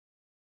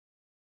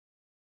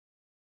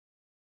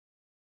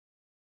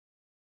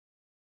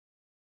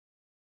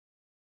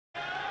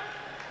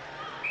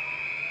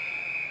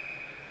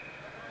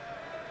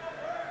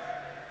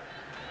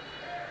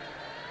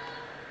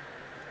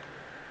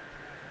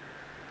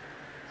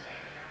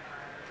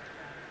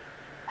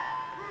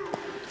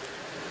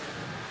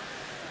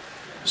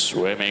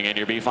Swimming in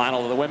your B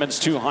final of the women's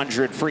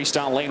 200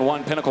 freestyle, lane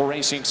 1, Pinnacle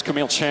Racing's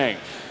Camille Chang.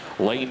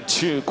 Lane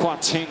 2,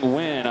 Quat Ting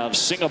Nguyen of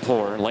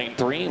Singapore. Lane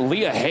 3,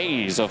 Leah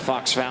Hayes of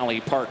Fox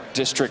Valley Park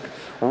District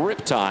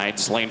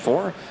Riptides. Lane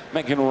 4,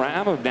 Megan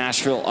Rabb of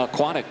Nashville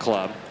Aquatic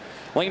Club.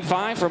 Lane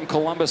 5 from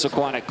Columbus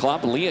Aquatic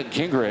Club, Leah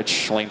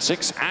Gingrich. Lane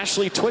 6,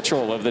 Ashley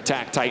Twitchell of the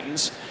TAC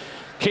Titans.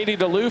 Katie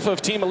DeLoof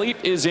of Team Elite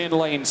is in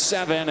lane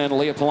 7, and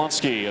Leah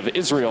Polonsky of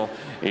Israel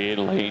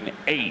in lane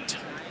 8.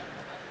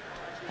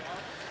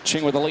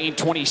 Ching with a lead,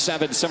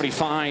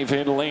 27.75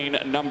 in lane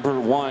number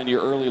 1,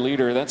 your early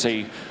leader. That's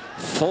a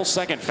full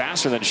second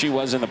faster than she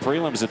was in the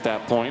prelims at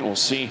that point. We'll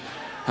see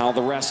how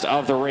the rest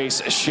of the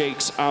race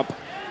shakes up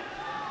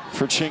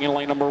for Ching in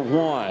lane number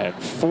 1.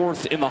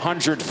 Fourth in the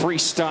 100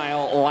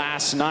 freestyle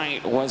last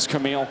night was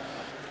Camille.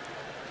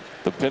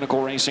 The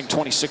Pinnacle Racing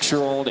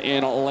 26-year-old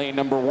in lane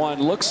number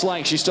 1. Looks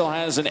like she still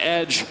has an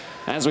edge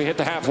as we hit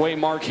the halfway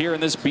mark here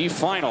in this B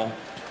final.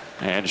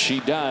 And she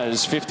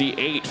does.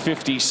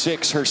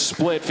 58.56 her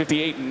split,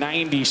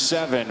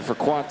 58.97 for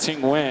Quat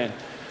Ting Nguyen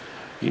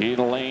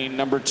in lane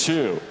number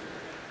 2.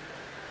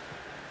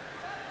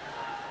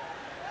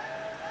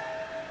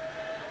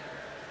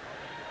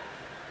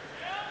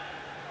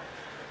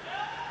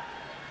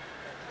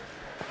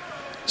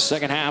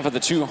 Second half of the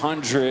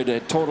 200, a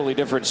totally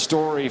different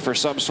story for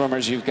some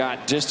swimmers. You've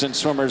got distance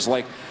swimmers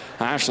like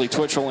Ashley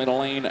Twitchell in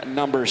lane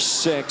number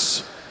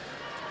 6.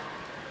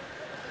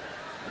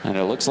 And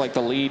it looks like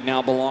the lead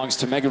now belongs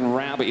to Megan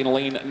Rabb in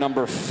lane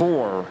number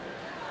 4.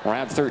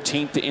 Rabb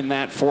 13th in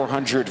that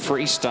 400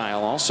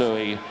 freestyle. Also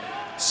a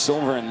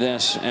silver in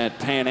this at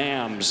Pan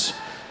Am's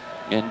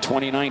in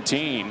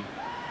 2019.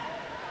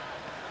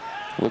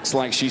 Looks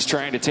like she's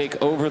trying to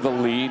take over the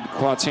lead.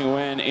 Quat Ting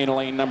Nguyen in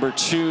lane number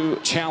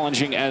 2,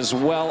 challenging, as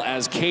well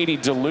as Katie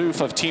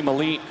DeLoof of Team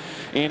Elite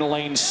in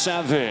lane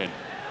 7.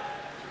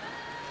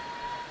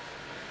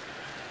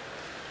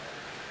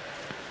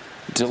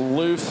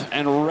 DeLoof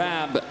and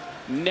Rabb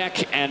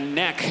neck and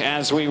neck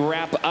as we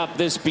wrap up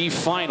this B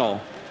final.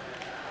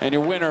 And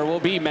your winner will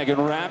be Megan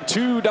Rabb,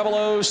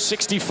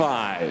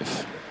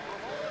 2:00.65.